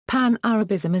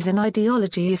Pan-Arabism is an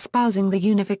ideology espousing the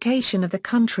unification of the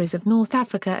countries of North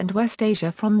Africa and West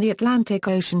Asia from the Atlantic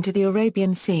Ocean to the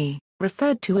Arabian Sea,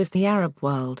 referred to as the Arab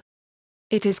world.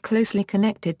 It is closely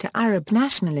connected to Arab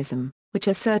nationalism, which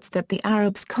asserts that the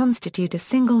Arabs constitute a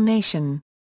single nation.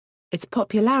 Its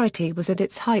popularity was at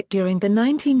its height during the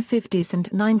 1950s and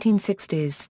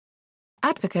 1960s.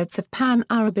 Advocates of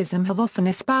Pan-Arabism have often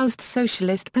espoused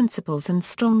socialist principles and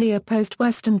strongly opposed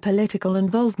Western political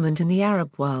involvement in the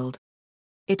Arab world.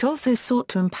 It also sought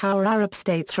to empower Arab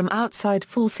states from outside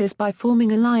forces by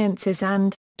forming alliances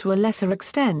and, to a lesser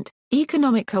extent,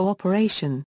 economic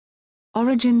cooperation.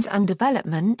 Origins and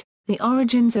development. The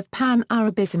origins of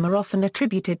Pan-Arabism are often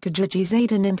attributed to Jaji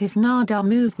Zaydan and his Nahda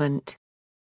movement.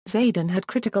 Zaydan had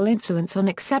critical influence on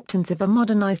acceptance of a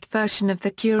modernized version of the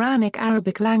Quranic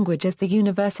Arabic language as the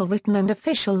universal written and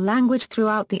official language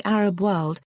throughout the Arab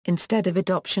world, instead of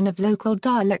adoption of local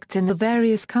dialects in the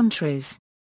various countries.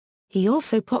 He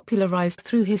also popularized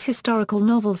through his historical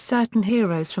novels certain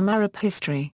heroes from Arab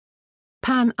history.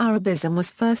 Pan-Arabism was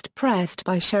first pressed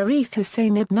by Sharif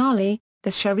Hussein ibn Ali,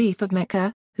 the Sharif of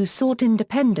Mecca, who sought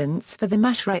independence for the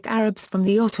Mashreq Arabs from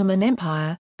the Ottoman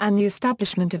Empire, and the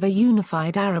establishment of a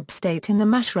unified Arab state in the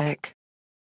Mashreq.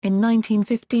 In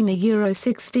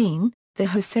 1915–16, the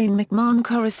Hussein-McMahon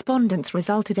correspondence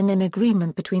resulted in an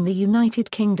agreement between the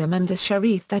United Kingdom and the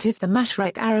Sharif that if the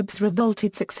Mashreq Arabs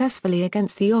revolted successfully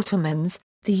against the Ottomans,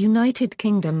 the United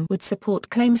Kingdom would support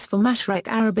claims for Mashreq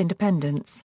Arab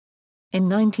independence. In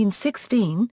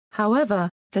 1916,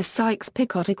 however, the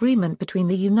Sykes-Picot Agreement between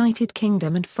the United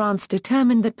Kingdom and France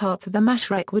determined that parts of the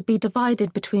Mashreq would be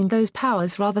divided between those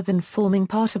powers rather than forming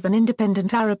part of an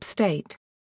independent Arab state.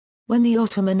 When the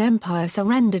Ottoman Empire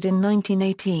surrendered in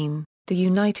 1918, the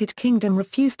United Kingdom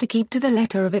refused to keep to the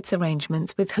letter of its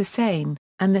arrangements with Hussein,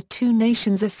 and the two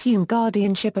nations assumed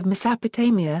guardianship of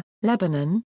Mesopotamia,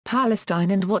 Lebanon,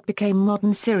 Palestine and what became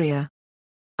modern Syria.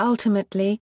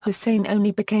 Ultimately, Hussein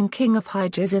only became king of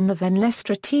Hijaz in the then less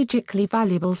strategically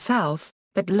valuable south,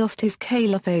 but lost his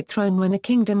caliphate throne when the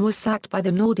kingdom was sacked by the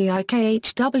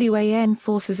Nordikhwan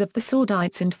forces of the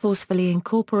Saudites and forcefully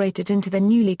incorporated into the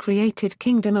newly created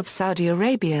Kingdom of Saudi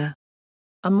Arabia.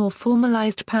 A more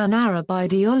formalized pan-Arab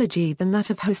ideology than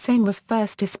that of Hussein was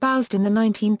first espoused in the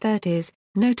 1930s,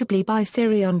 notably by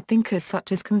Syrian thinkers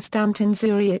such as Konstantin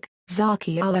Zuriak,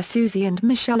 Zaki al-Arsuzi and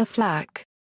Michel Aflaq.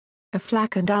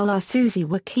 Aflaq and al-Arsuzi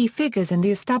were key figures in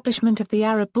the establishment of the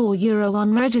Arab or Euro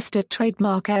unregistered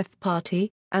trademark F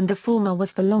Party, and the former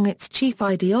was for long its chief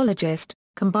ideologist,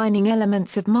 combining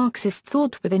elements of Marxist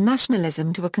thought within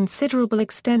nationalism to a considerable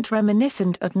extent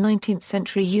reminiscent of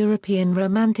 19th-century European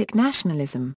Romantic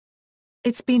nationalism.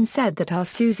 It's been said that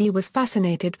al-Arsuzi was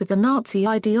fascinated with the Nazi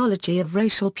ideology of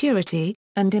racial purity,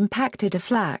 and impacted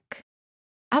Aflaq.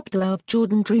 Abdullah of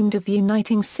Jordan dreamed of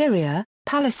uniting Syria,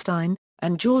 Palestine,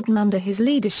 and Jordan under his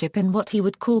leadership in what he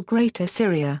would call Greater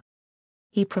Syria.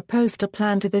 He proposed a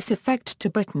plan to this effect to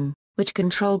Britain, which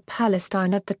controlled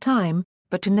Palestine at the time,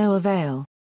 but to no avail.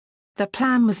 The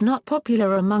plan was not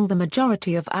popular among the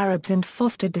majority of Arabs and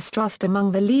fostered distrust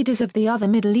among the leaders of the other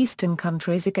Middle Eastern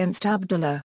countries against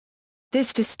Abdullah.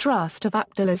 This distrust of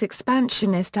Abdullah's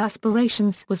expansionist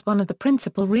aspirations was one of the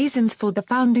principal reasons for the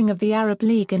founding of the Arab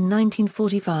League in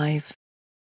 1945.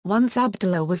 Once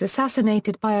Abdullah was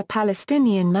assassinated by a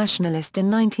Palestinian nationalist in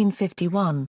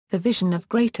 1951, the vision of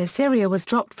Greater Syria was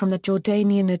dropped from the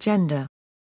Jordanian agenda.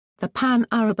 The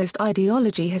Pan-Arabist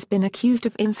ideology has been accused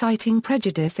of inciting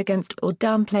prejudice against or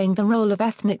downplaying the role of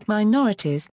ethnic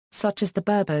minorities, such as the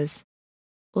Berbers.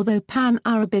 Although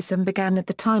Pan-Arabism began at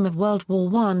the time of World War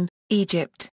I,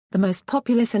 Egypt, the most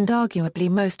populous and arguably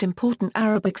most important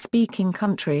Arabic-speaking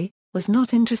country, was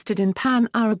not interested in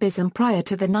Pan-Arabism prior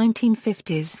to the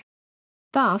 1950s.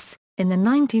 Thus, in the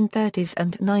 1930s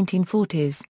and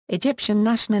 1940s, Egyptian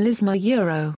nationalism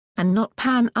Euro, and not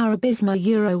Pan-Arabism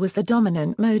Euro was the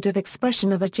dominant mode of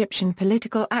expression of Egyptian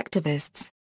political activists.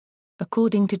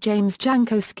 According to James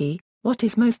Jankowski, what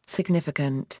is most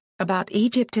significant about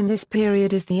Egypt in this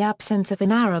period is the absence of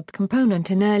an Arab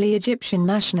component in early Egyptian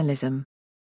nationalism.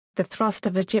 The thrust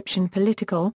of Egyptian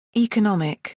political,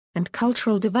 economic, and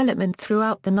cultural development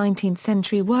throughout the 19th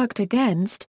century worked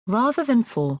against, rather than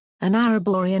for, an Arab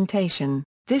orientation.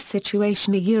 This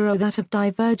situation Euro that of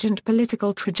divergent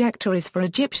political trajectories for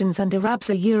Egyptians and Arabs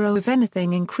Euro if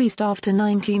anything increased after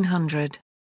 1900.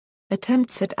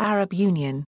 Attempts at Arab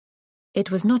union.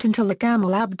 It was not until the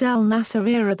Gamal Abdel Nasser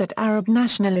era that Arab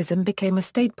nationalism became a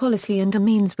state policy and a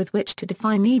means with which to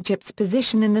define Egypt's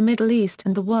position in the Middle East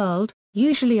and the world,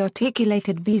 usually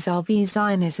articulated vis-à-vis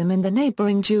Zionism in the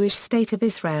neighboring Jewish state of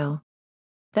Israel.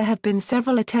 There have been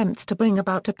several attempts to bring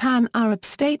about a pan-Arab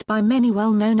state by many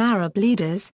well-known Arab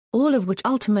leaders, all of which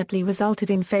ultimately resulted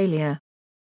in failure.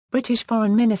 British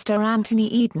Foreign Minister Anthony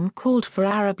Eden called for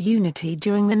Arab unity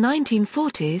during the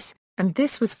 1940s, and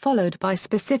this was followed by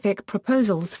specific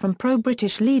proposals from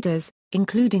pro-British leaders,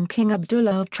 including King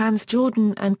Abdullah of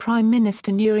Transjordan and Prime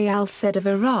Minister Nouri al-Said of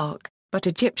Iraq, but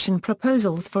Egyptian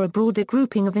proposals for a broader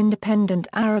grouping of independent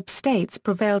Arab states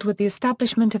prevailed with the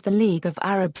establishment of the League of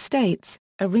Arab States,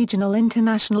 a regional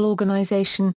international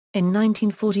organization, in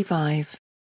 1945.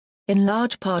 In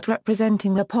large part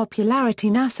representing the popularity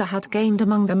Nasser had gained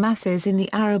among the masses in the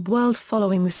Arab world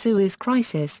following the Suez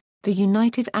Crisis, the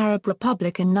United Arab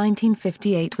Republic in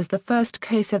 1958 was the first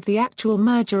case of the actual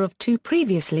merger of two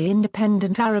previously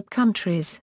independent Arab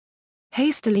countries.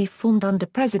 Hastily formed under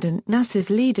President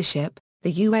Nasser's leadership,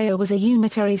 the UAE was a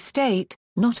unitary state,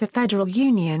 not a federal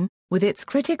union, with its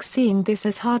critics seeing this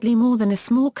as hardly more than a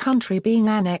small country being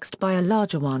annexed by a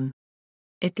larger one.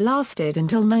 It lasted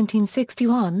until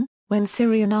 1961, when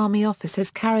Syrian army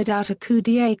officers carried out a coup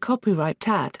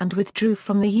d'état and withdrew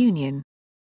from the Union.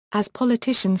 As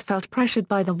politicians felt pressured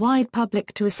by the wide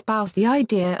public to espouse the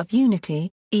idea of unity,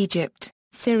 Egypt,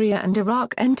 Syria and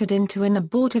Iraq entered into an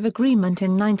abortive agreement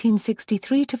in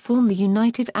 1963 to form the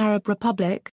United Arab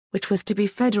Republic, which was to be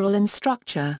federal in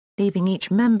structure, leaving each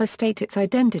member state its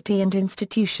identity and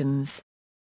institutions.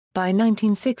 By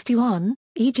 1961,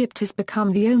 Egypt has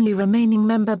become the only remaining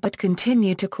member but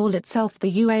continued to call itself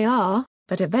the UAR,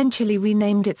 but eventually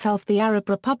renamed itself the Arab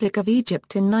Republic of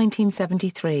Egypt in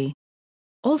 1973.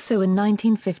 Also in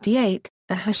 1958,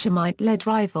 a Hashemite-led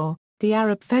rival, the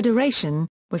Arab Federation,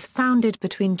 was founded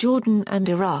between Jordan and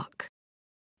Iraq.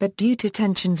 But due to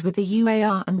tensions with the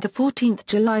UAR and the 14th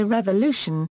July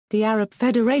Revolution, the Arab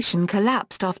Federation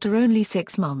collapsed after only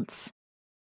 6 months.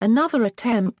 Another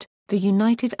attempt, the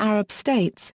United Arab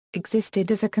States,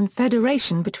 existed as a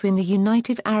confederation between the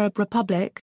United Arab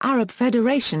Republic, Arab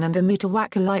Federation and the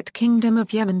Mutawakkilite Kingdom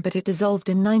of Yemen, but it dissolved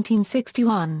in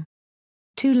 1961.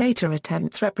 Two later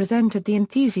attempts represented the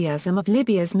enthusiasm of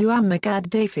Libya's Muammar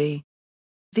Gaddafi.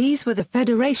 These were the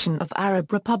Federation of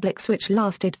Arab Republics, which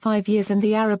lasted 5 years, and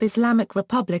the Arab Islamic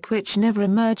Republic, which never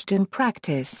emerged in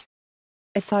practice.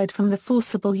 Aside from the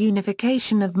forcible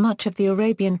unification of much of the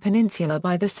Arabian Peninsula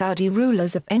by the Saudi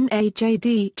rulers of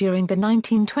Najd during the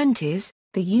 1920s,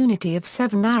 the unity of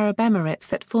 7 Arab Emirates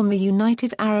that form the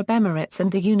United Arab Emirates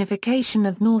and the unification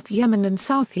of North Yemen and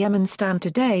South Yemen stand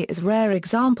today as rare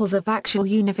examples of actual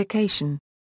unification.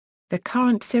 The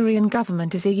current Syrian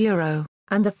government is a Euro,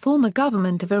 and the former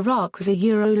government of Iraq was a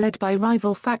Euro led by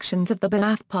rival factions of the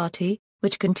Ba'ath Party,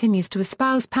 which continues to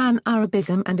espouse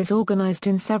Pan-Arabism and is organized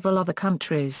in several other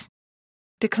countries.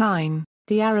 Decline: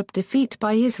 the Arab defeat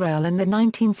by Israel in the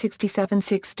 1967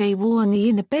 Six-Day War and the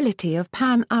inability of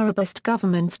Pan-Arabist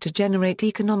governments to generate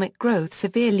economic growth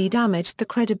severely damaged the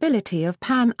credibility of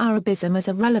Pan-Arabism as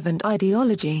a relevant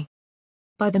ideology.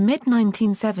 By the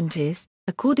mid-1970s,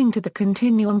 according to the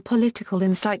Continuum Political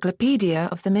Encyclopedia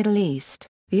of the Middle East,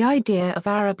 the idea of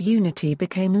Arab unity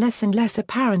became less and less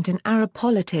apparent in Arab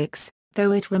politics,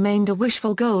 though it remained a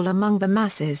wishful goal among the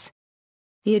masses.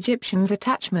 The Egyptians'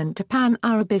 attachment to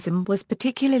Pan-Arabism was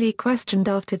particularly questioned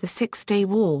after the Six-Day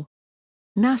War.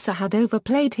 Nasser had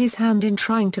overplayed his hand in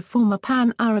trying to form a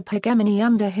Pan-Arab hegemony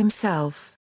under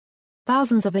himself.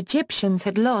 Thousands of Egyptians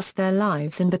had lost their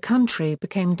lives and the country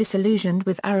became disillusioned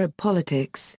with Arab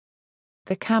politics.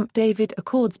 The Camp David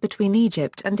Accords between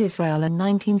Egypt and Israel in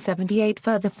 1978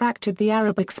 further fractured the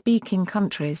Arabic-speaking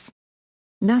countries.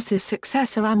 Nasser's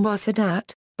successor Anwar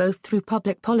Sadat, both through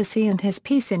public policy and his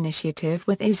peace initiative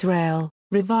with Israel,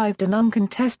 revived an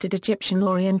uncontested Egyptian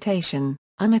orientation,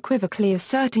 unequivocally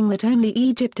asserting that only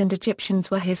Egypt and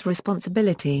Egyptians were his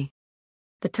responsibility.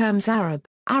 The terms Arab,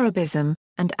 Arabism,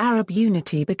 and Arab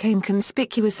unity became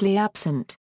conspicuously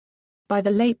absent. By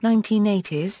the late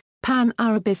 1980s,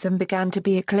 Pan-Arabism began to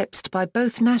be eclipsed by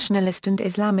both nationalist and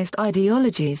Islamist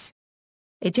ideologies.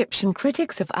 Egyptian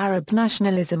critics of Arab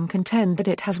nationalism contend that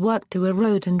it has worked to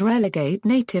erode and relegate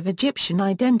native Egyptian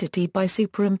identity by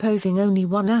superimposing only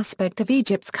one aspect of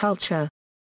Egypt's culture.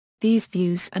 These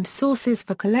views and sources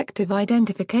for collective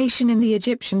identification in the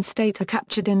Egyptian state are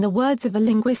captured in the words of a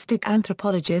linguistic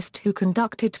anthropologist who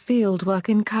conducted fieldwork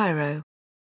in Cairo.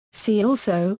 See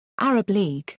also, Arab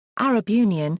League, Arab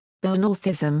Union,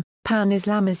 Pan-Northism,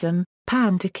 Pan-Islamism,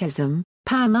 Pan-Turkism,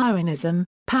 Pan-Iranism,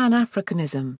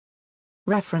 Pan-Africanism.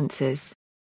 References.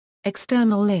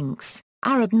 External links: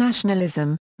 Arab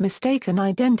Nationalism, Mistaken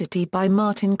Identity by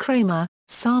Martin Kramer,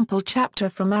 sample chapter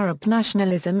from Arab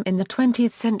Nationalism in the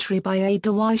 20th Century by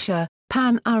Ada Weischer,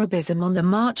 Pan-Arabism on the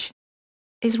March.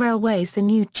 Is Railways the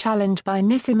New Challenge by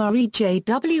Nissim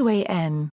Rejwan.